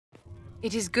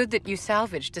It is good that you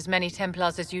salvaged as many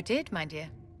Templars as you did, my dear.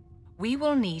 We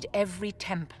will need every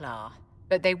Templar,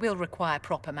 but they will require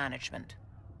proper management.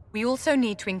 We also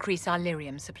need to increase our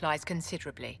lyrium supplies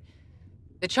considerably.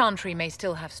 The Chantry may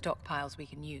still have stockpiles we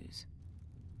can use.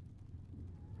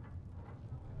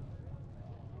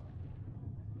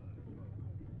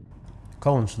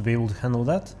 Colin should be able to handle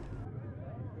that.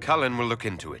 Cullen will look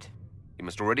into it. He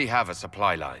must already have a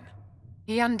supply line.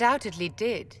 He undoubtedly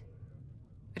did.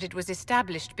 But it was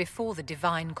established before the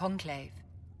Divine Conclave.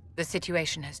 The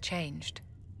situation has changed.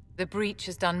 The breach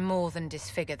has done more than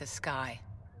disfigure the sky.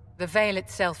 The veil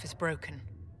itself is broken.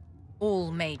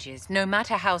 All mages, no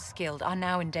matter how skilled, are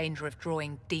now in danger of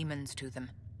drawing demons to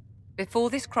them. Before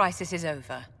this crisis is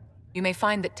over, you may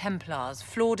find that Templars,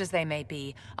 flawed as they may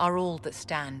be, are all that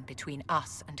stand between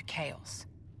us and chaos.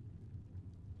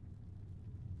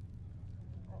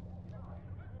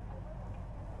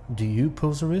 Do you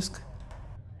pose a risk?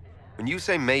 When you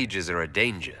say mages are a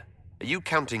danger, are you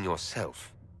counting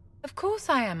yourself? Of course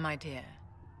I am, my dear.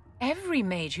 Every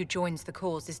mage who joins the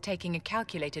cause is taking a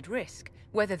calculated risk,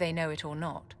 whether they know it or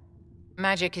not.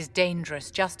 Magic is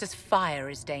dangerous, just as fire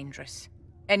is dangerous.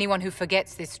 Anyone who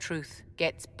forgets this truth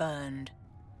gets burned.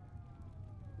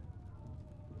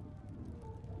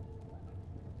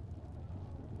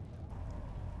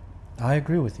 I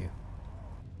agree with you.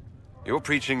 You're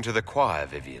preaching to the choir,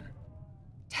 Vivienne.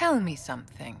 Tell me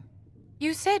something.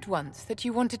 You said once that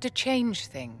you wanted to change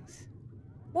things.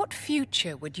 What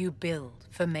future would you build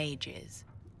for mages?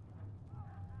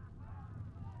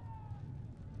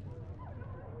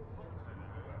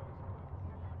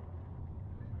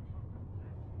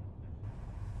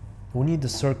 We need the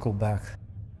circle back.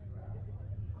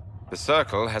 The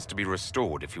circle has to be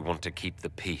restored if you want to keep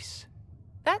the peace.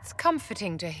 That's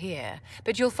comforting to hear,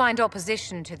 but you'll find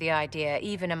opposition to the idea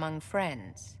even among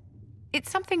friends.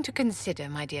 It's something to consider,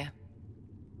 my dear.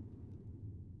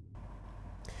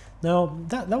 Now,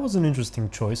 that was an interesting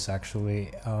choice, actually.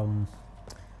 I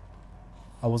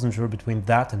wasn't sure between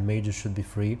that and mages should be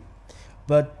free.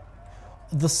 But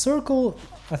the circle,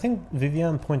 I think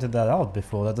Vivienne pointed that out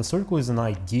before, that the circle is an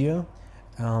idea,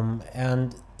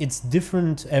 and it's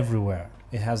different everywhere.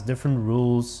 It has different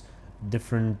rules,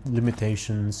 different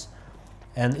limitations,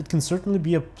 and it can certainly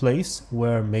be a place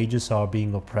where mages are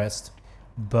being oppressed,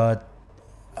 but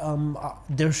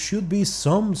there should be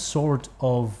some sort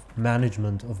of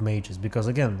management of mages, because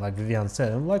again, like Vivienne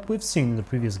said, and like we've seen in the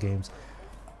previous games,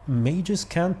 mages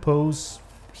can pose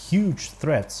huge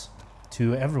threats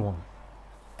to everyone,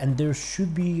 and there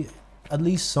should be at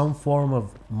least some form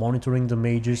of monitoring the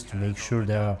mages to make sure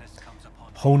they're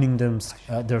honing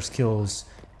their skills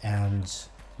and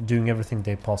doing everything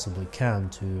they possibly can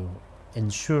to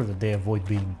ensure that they avoid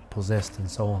being possessed and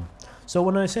so on. So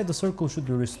when I say the circle should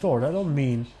be restored, I don't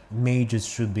mean mages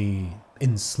should be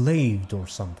enslaved or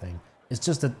something. It's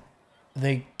just that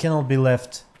they cannot be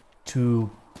left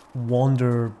to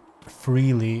wander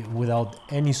freely without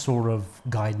any sort of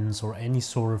guidance or any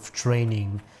sort of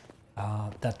training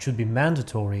that should be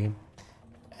mandatory.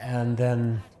 And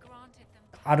then,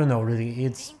 I don't know, really,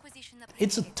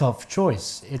 it's a tough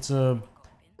choice. It's a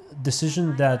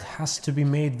decision that has to be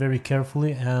made very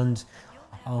carefully, and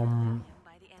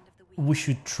we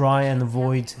should try and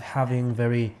avoid having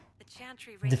very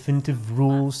definitive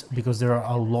rules, because there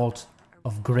are a lot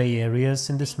of gray areas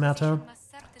in this matter.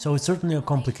 So it's certainly a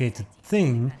complicated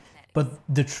thing, but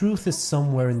the truth is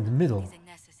somewhere in the middle.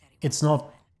 It's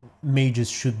not mages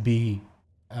should be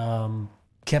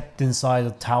kept inside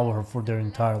a tower for their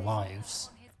entire lives.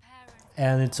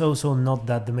 And it's also not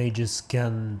that the mages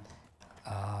can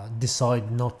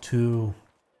decide not to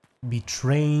be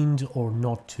trained or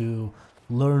not to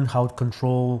learn how to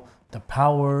control the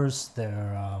powers,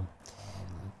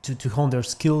 to hone their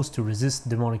skills, to resist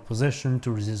demonic possession,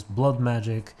 to resist blood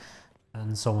magic,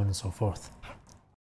 and so on and so forth.